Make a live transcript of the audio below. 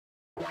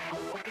Hello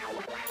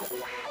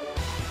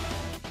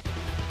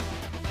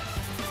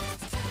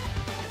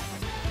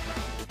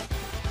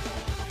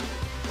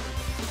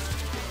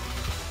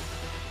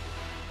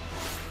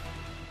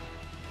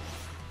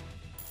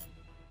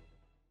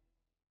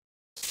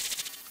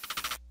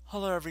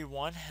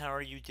everyone, how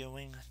are you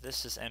doing?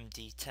 This is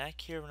MD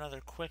Tech here with another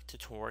quick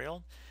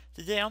tutorial.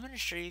 Today I'm going to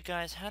show you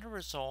guys how to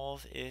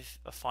resolve if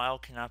a file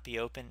cannot be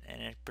opened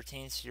and it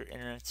pertains to your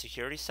internet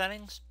security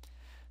settings.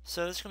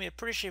 So this is going to be a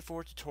pretty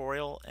straightforward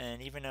tutorial,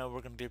 and even though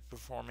we're going to be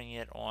performing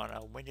it on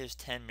a Windows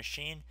 10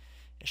 machine,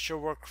 it should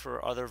work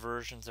for other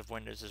versions of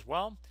Windows as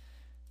well.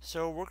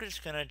 So we're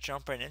just going to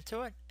jump right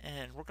into it,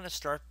 and we're going to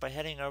start by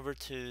heading over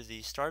to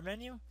the Start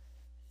menu,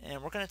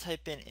 and we're going to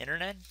type in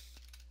Internet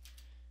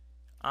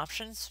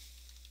Options.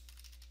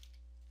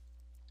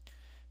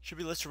 Should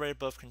be listed right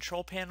above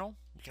Control Panel.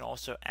 You can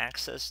also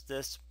access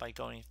this by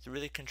going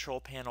through the Control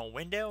Panel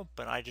window,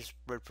 but I just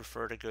would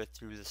prefer to go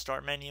through the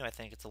Start menu. I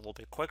think it's a little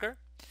bit quicker.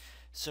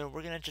 So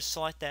we're going to just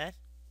select that.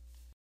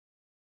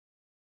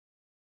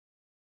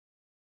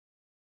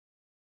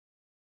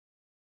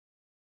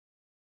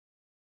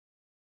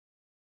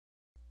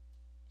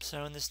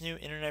 So in this new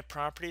Internet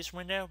Properties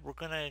window, we're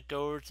going to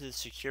go over to the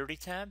Security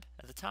tab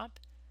at the top,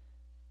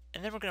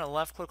 and then we're going to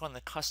left click on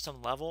the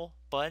Custom Level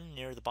button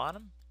near the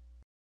bottom.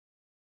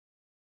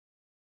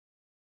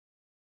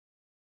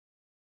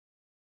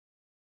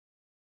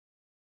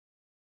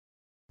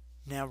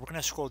 Now we're going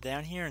to scroll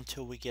down here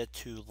until we get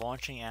to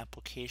Launching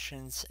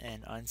Applications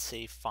and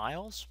Unsafe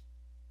Files.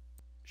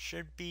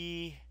 Should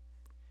be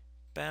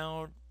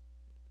about,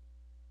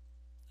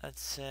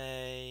 let's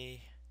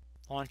say,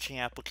 Launching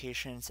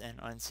Applications and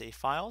Unsafe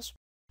Files.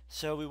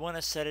 So we want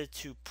to set it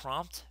to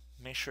Prompt.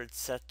 Make sure it's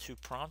set to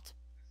Prompt.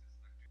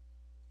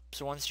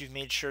 So once you've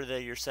made sure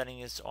that your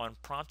setting is on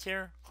Prompt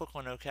here, click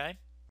on OK.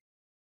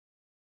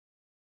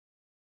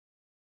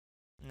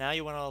 Now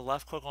you want to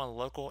left click on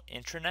Local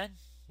Intranet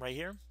right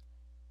here,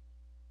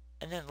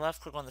 and then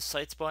left click on the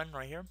Sites button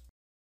right here.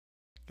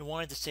 You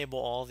want to disable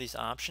all of these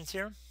options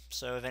here.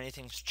 So if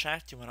anything's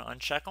checked, you want to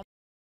uncheck them,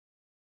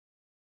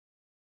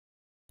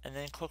 and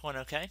then click on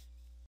OK.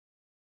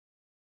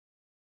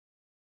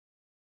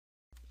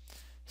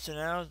 So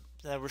now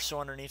that we're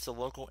still underneath the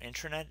local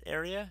intranet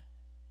area,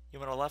 you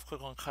want to left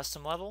click on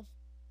Custom Level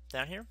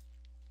down here.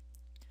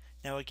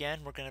 Now again,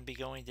 we're going to be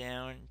going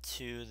down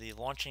to the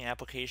Launching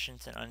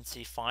Applications and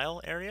Unsafe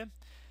File area,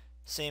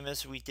 same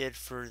as we did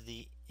for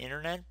the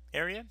Internet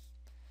area.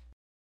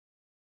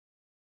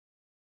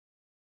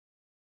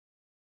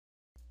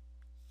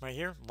 Right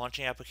here,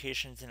 Launching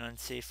Applications and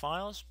Unsafe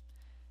Files,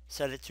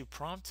 set it to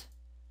Prompt,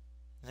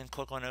 and then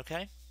click on OK.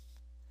 And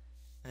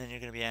then you're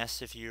going to be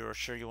asked if you are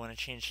sure you want to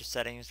change the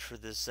settings for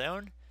this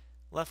zone.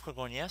 Left click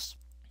on Yes.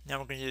 Now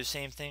we're going to do the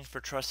same thing for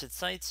Trusted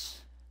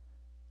Sites.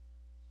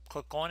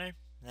 Click on it,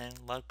 then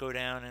go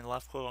down and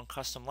left click on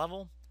Custom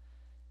Level.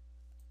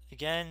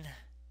 Again,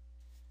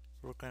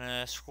 we're going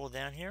to scroll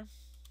down here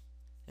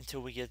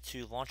until we get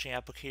to Launching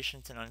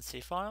Applications and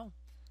Unsafe File.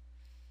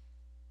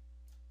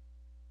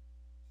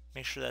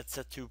 Make sure that's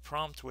set to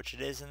Prompt, which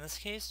it is in this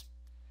case.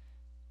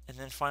 And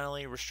then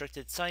finally,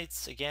 Restricted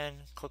Sites. Again,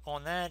 click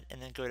on that and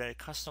then go to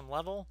Custom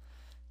Level.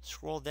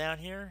 Scroll down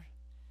here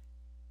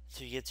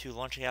until you get to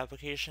Launching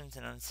Applications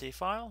and Unsafe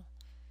File.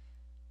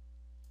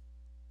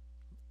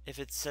 If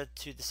it's set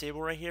to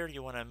Disable right here,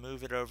 you want to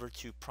move it over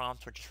to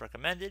Prompt, which is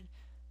recommended.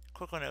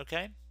 Click on OK.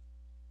 And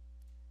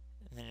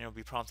then you'll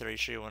be prompted, are you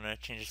sure you want to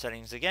change your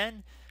settings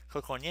again?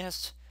 Click on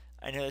Yes.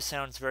 I know it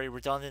sounds very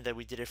redundant that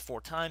we did it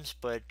 4 times,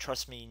 but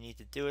trust me, you need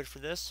to do it for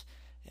this.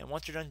 And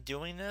once you're done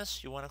doing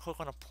this, you want to click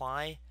on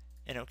Apply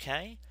and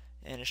OK,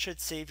 and it should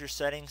save your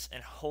settings,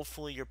 and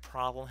hopefully your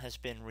problem has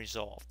been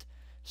resolved.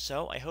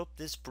 So I hope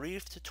this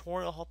brief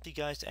tutorial helped you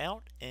guys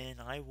out,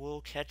 and I will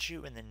catch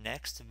you in the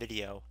next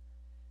video.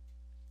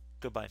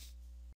 Goodbye.